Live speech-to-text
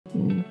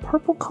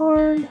purple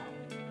card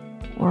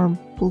or a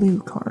blue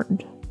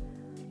card?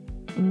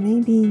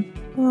 Maybe,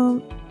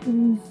 no,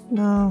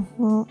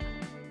 well...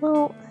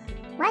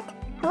 What?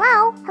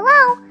 Hello?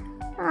 Hello?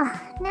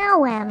 Now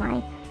where am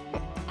I?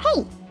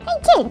 Hey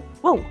kid!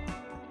 Whoa!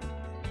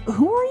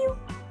 Who are you?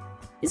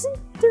 Isn't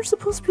there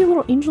supposed to be a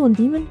little angel and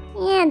demon?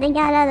 Yeah, they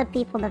got other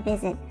people to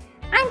visit.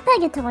 I'm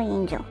Purgatory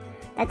Angel.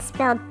 That's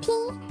spelled P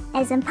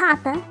as in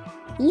Papa,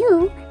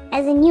 U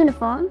as in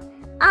uniform,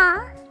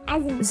 R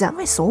as in... Is that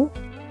my soul?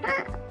 No,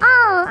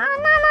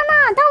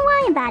 don't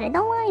worry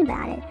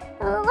about it.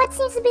 What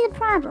seems to be the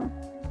problem?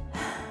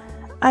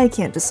 I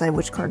can't decide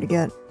which card to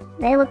get.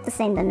 They look the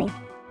same to me.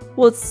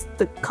 Well, it's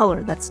the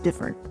color that's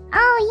different.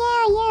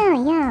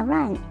 Oh, yeah,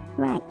 right.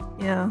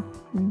 Yeah.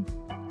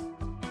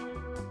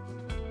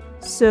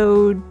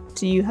 So,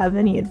 do you have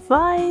any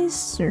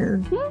advice,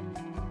 or...? No,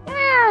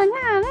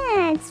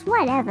 it's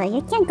whatever.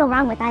 You can't go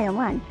wrong with either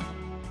one.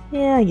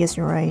 Yeah, I guess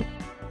you're right.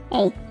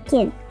 Hey,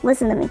 kid,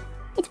 listen to me.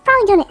 It's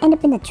probably gonna end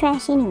up in the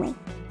trash anyway.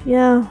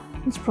 Yeah,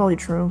 that's probably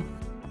true.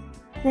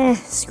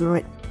 Screw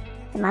it.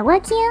 And my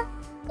work here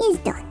is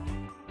done.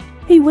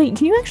 Hey, wait,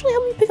 can you actually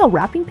help me pick out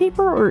wrapping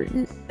paper, or...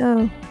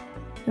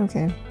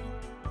 okay.